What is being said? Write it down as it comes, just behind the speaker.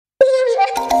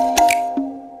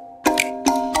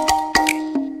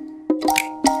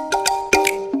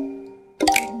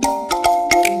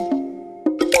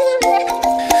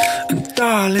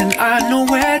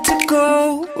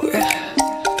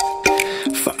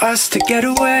us to get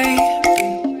away.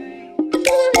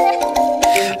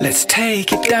 Let's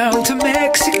take it down to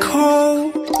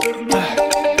Mexico,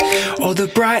 or the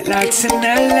bright lights in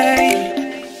LA.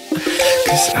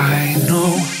 'Cause I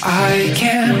know I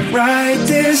can't ride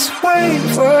this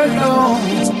wave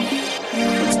alone.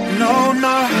 No,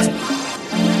 no.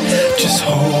 Just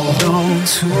hold on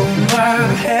to my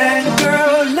hand,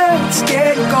 girl, let's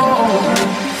get going.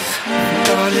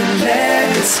 Darling,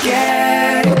 let's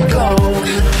get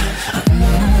going.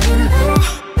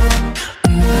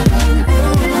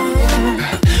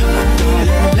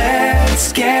 Darling,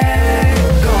 let's get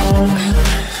going.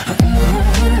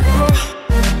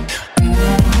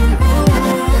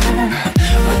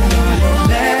 Darling,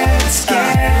 let's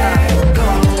get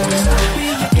going. We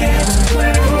get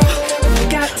away. We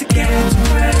got to get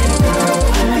away.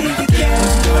 We get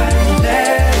away.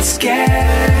 Let's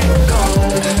get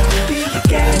going. We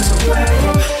get away.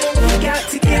 We got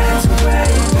to get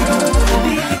away.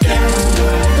 We get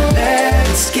away.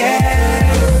 Let's get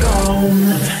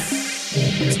going.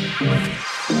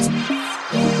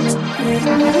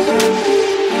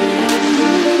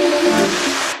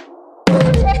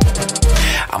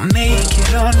 I'll make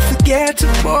it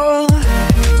unforgettable.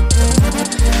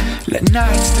 Let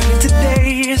nights turn to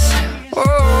days.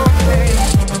 Oh, hey.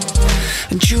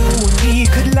 And you and me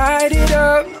could light it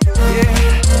up,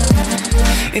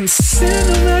 yeah, in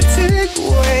cinematic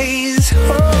ways.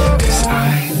 Oh, 'cause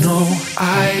I know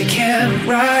I can't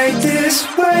ride this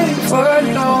wave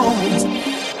alone.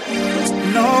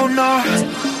 No, no.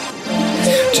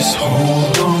 Just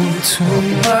hold on to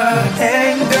my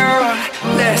hand, girl.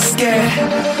 Let's get